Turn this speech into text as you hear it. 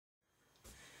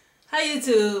Hi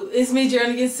YouTube, it's me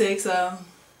Jernigan6.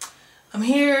 I'm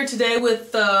here today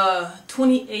with the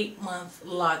 28-month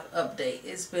lock update.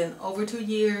 It's been over 2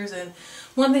 years, and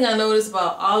one thing I noticed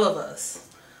about all of us,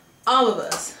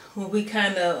 when we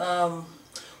kind of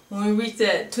when we reach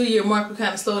that 2-year mark, we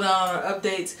kind of slow down on our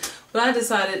updates. But I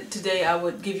decided today I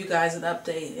would give you guys an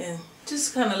update and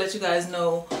just kind of let you guys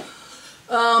know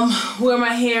where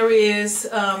my hair is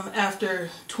after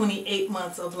 28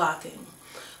 months of locking.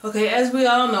 Okay, as we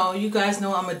all know, you guys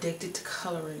know I'm addicted to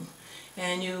coloring,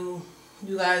 and you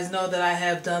guys know that I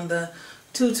have done the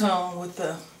two-tone with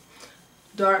the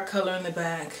dark color in the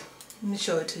back. Let me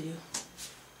show it to you.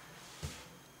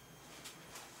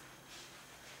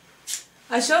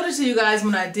 I showed it to you guys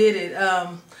when I did it.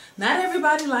 Not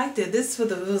everybody liked it. This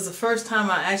was the first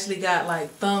time I actually got like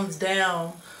thumbs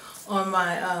down on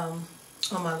my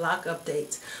lock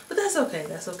updates, but that's okay.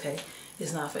 That's okay.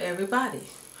 It's not for everybody.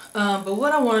 But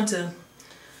what I wanted to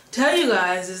tell you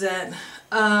guys is that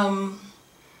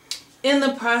in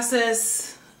the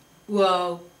process,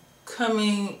 well,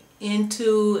 coming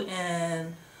into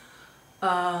and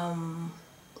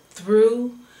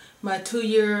through my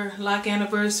 2-year lock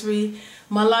anniversary,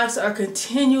 my locks are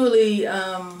continually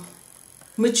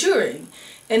maturing.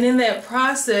 And in that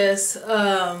process,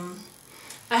 I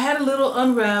had a little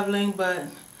unraveling, but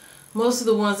most of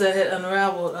the ones that had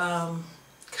unraveled,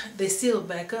 they sealed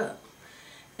back up.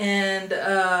 And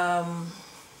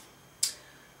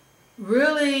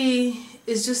really,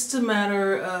 it's just a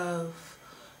matter of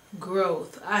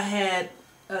growth. I had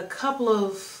a couple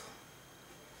of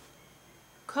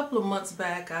months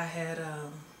back, I had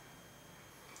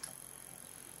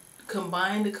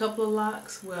combined a couple of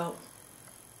locks. Well,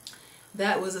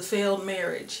 that was a failed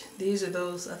marriage. These are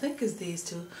those, I think it's these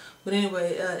two. But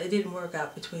anyway, it didn't work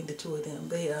out between the two of them.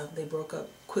 They broke up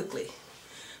quickly.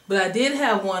 But I did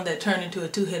have one that turned into a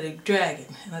two-headed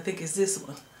dragon, and I think it's this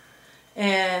one.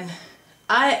 And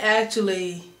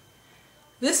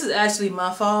this is actually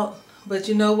my fault, but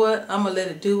you know what? I'm going to let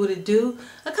it do what it do.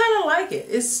 I kind of like it.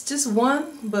 It's just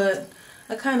one, but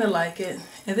I kind of like it.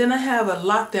 And then I have a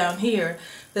lock down here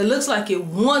that looks like it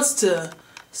wants to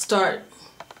start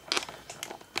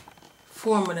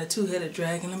forming a two-headed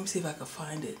dragon. Let me see if I can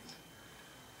find it.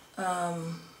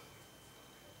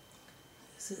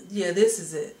 Yeah, this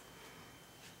is it.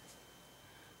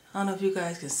 I don't know if you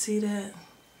guys can see that.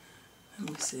 Let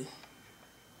me see.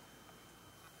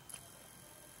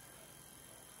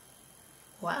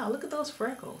 Wow, look at those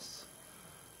freckles.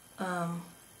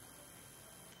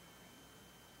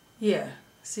 Yeah,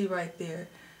 see right there.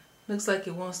 Looks like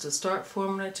it wants to start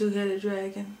forming a two-headed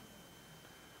dragon.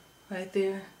 Right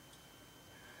there.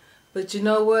 But you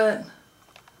know what?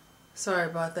 Sorry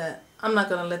about that. I'm not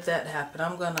gonna let that happen.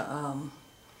 I'm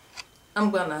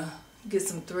gonna get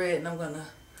some thread and I'm gonna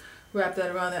wrap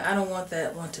that around there. I don't want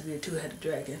that one to be a two-headed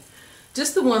dragon.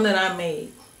 Just the one that I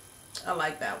made. I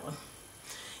like that one.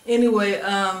 Anyway,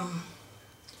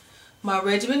 my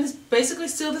regimen is basically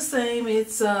still the same.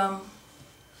 It's not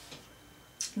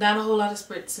a whole lot of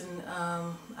spritzing.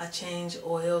 I change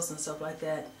oils and stuff like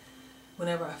that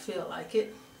whenever I feel like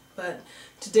it. But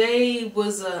today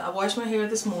was I washed my hair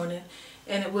this morning,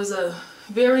 and it was a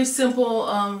very simple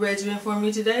regimen for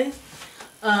me today.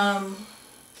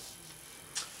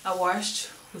 I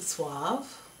washed with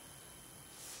Suave.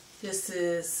 This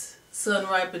is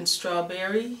sun-ripened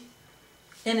strawberry,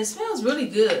 and it smells really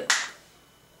good.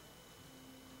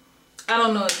 I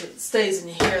don't know if it stays in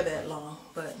your hair that long,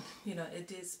 but you know, it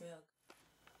did smell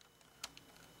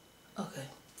good. Okay,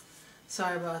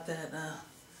 sorry about that. A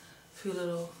few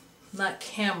little, not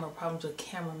camera problems, but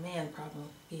cameraman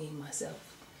problem being myself.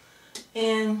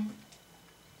 And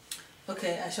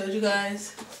okay, I showed you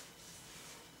guys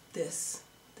this.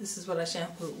 This is what I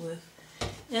shampooed with.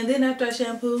 And then after I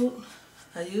shampooed,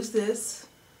 I used this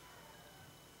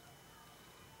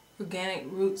Organic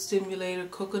Root Stimulator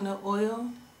Coconut Oil.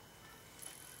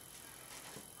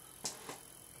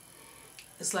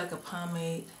 It's like a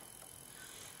pomade.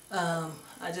 I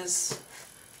just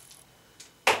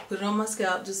put it on my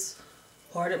scalp, just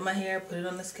parted my hair, put it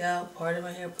on the scalp, parted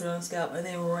my hair, put it on the scalp, and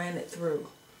then ran it through.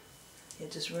 It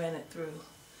just ran it through.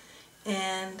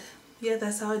 And yeah,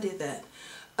 that's how I did that.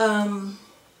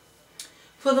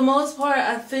 For the most part,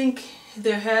 I think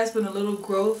there has been a little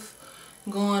growth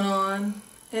going on,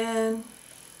 and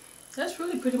that's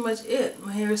really pretty much it.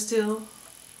 My hair is still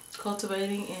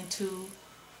cultivating into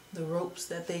the ropes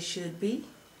that they should be.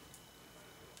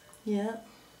 Yeah.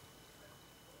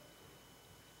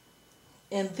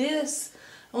 And this,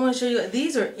 I want to show you,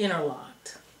 these are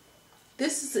interlocked.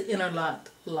 This is the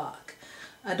interlocked lock.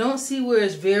 I don't see where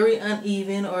it's very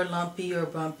uneven or lumpy or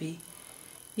bumpy.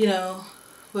 You know,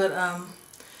 But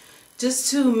just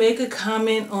to make a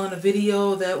comment on a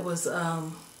video that was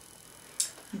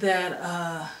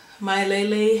my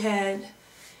Lele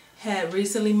had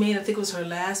recently made. I think it was her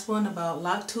last one, about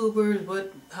lock tubers.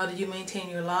 How do you maintain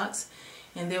your locks?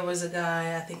 And there was a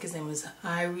guy, I think his name was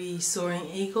Irie Soaring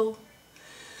Eagle,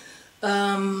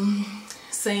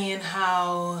 saying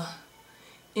how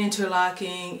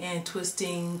interlocking and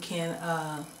twisting can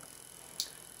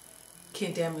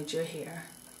damage your hair.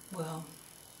 Well,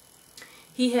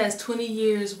 he has 20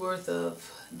 years worth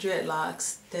of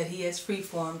dreadlocks that he has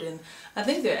freeformed, and I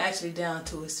think they're actually down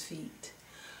to his feet.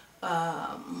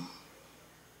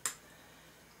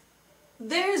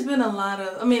 There's been a lot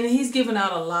of, he's given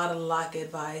out a lot of lock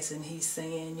advice, and he's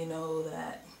saying, you know,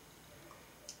 that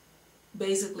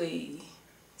basically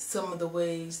some of the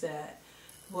ways that,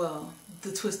 well,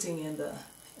 the twisting and the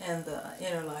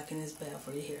interlocking is bad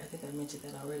for your hair. I think I mentioned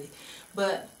that already.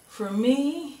 But for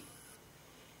me,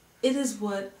 it is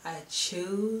what I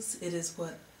choose. It is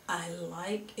what I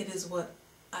like. It is what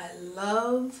I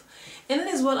love. And it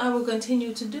is what I will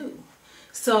continue to do.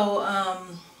 So,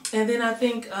 and then I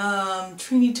think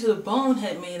Trini to the Bone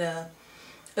had made a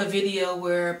video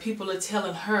where people are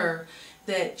telling her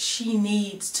that she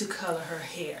needs to color her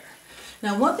hair.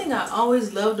 Now, one thing I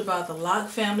always loved about the Loc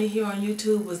family here on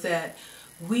YouTube was that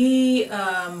we,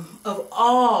 of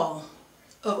all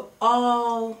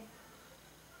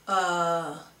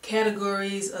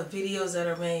categories of videos that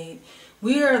are made,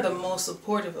 we are the most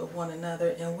supportive of one another,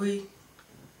 and we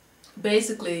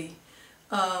basically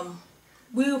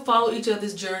we'll follow each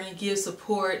other's journey, give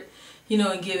support, you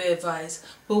know, and give advice,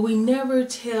 but we never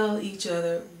tell each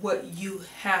other what you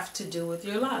have to do with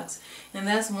your locks. And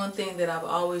that's one thing that I've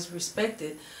always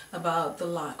respected about the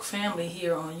Loc family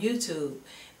here on YouTube.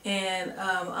 And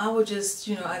I would just,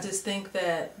 you know, I just think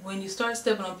that when you start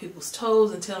stepping on people's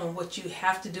toes and telling them what you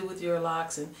have to do with your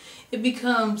locks, and it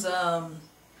becomes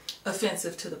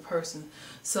offensive to the person.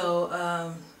 So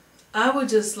I would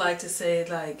just like to say,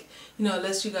 like, you know,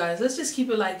 let's just keep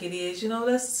it like it is. You know,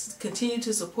 let's continue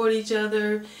to support each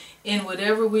other in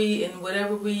whatever we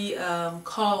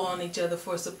call on each other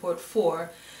for support for.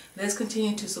 Let's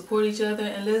continue to support each other,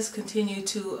 and let's continue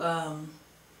to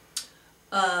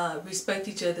respect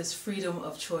each other's freedom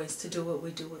of choice to do what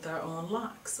we do with our own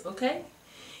locks. Okay?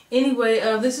 Anyway,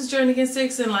 this is Journey Against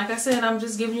 6, and like I said, I'm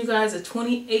just giving you guys a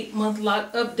 28-month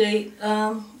lock update.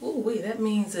 Oh wait, that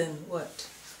means in what?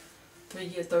 3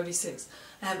 years, 36.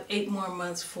 I have 8 more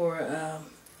months for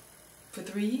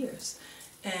 3 years,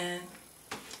 and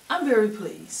I'm very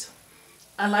pleased.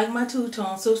 I like my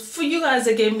two-tone, so for you guys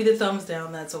that gave me the thumbs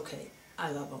down, that's okay.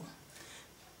 I love them.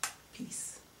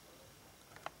 Peace.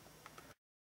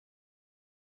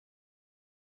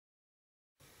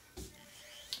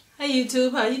 Hey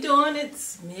YouTube, how you doing?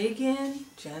 It's me again.